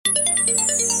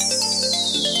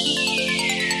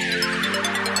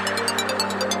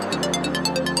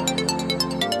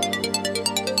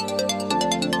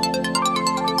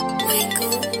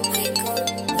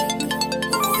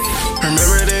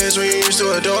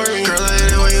for me. Girl, I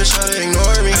hate it when you try to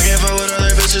ignore me. I can't fuck with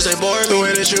other bitches, they bore me. The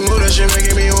way that you move, that shit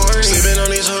making me horny. Sleeping on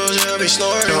these hoes, yeah, I be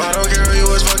snoring. No, I don't care who you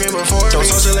was fucking before me. Don't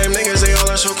talk to lame niggas, they all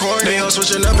are so corny. They all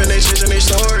switching up and they changing their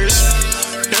stories.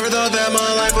 Never thought that my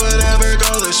life would ever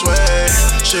go this way.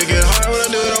 Shit get hard when I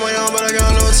do it on my own, but I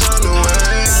got no time to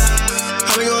wait.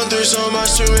 I've been going through so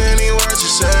much, too many words to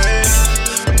say.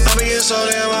 I've been getting so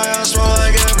damn high, I smoke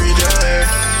like every day.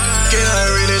 Get high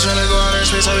every day, tryna go out in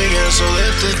space, I be getting so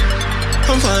lifted.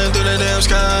 I'm flying through the damn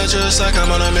sky, just like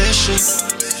I'm on a mission.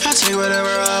 I take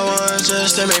whatever I want,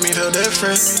 just to make me feel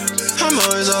different. I'm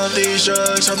always off these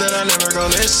drugs, hope that I never go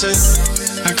missing.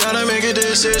 I gotta make a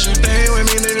decision. They ain't with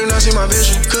me, they do not see my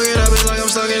vision. Cooking up is like I'm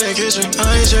stuck in the kitchen.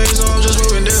 I ain't changed, no, I'm just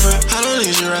moving different. I don't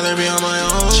need you, rather be on my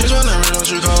own. She's whenever, don't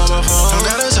you call on my phone. Don't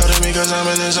gotta talk to me, cause I'm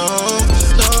in the zone.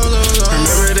 No.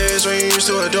 Remember days when you used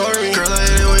to adore me. Girl, I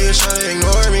hate it when you try to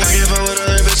ignore me. I can't fuck with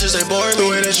other bitches, they bore me. The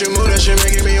way that you move, that shit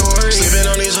making me horny. Sleeping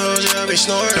on these hoes, yeah, I be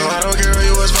snoring. No, I don't care who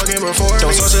you was fucking before me.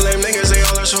 Don't talk to lame niggas, they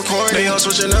all are so corny. They all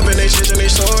switching up and they changing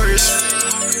their stories.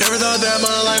 Never thought that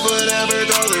my life would ever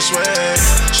go this way.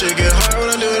 Shit get hard when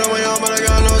I do it on my own, but I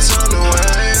got no time to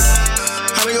wait.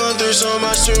 I've been going through so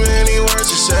much, too many words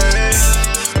to say.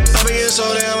 I've been getting so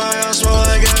damn high, I smoke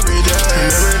like every day.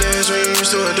 Remember days when you used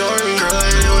to adore me. Girl, I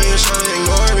hate it when you try to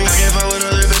ignore me. I can't fuck with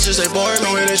other bitches, they bore me. The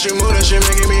way that you move, that shit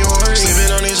making me horny. Sleeping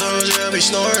on these hoes, yeah, I be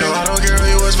snoring. No, I don't care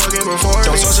who you was fucking before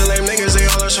me. Don't talk to lame niggas, they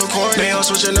all are so corny. They all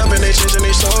switching up and they changing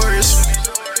their stories.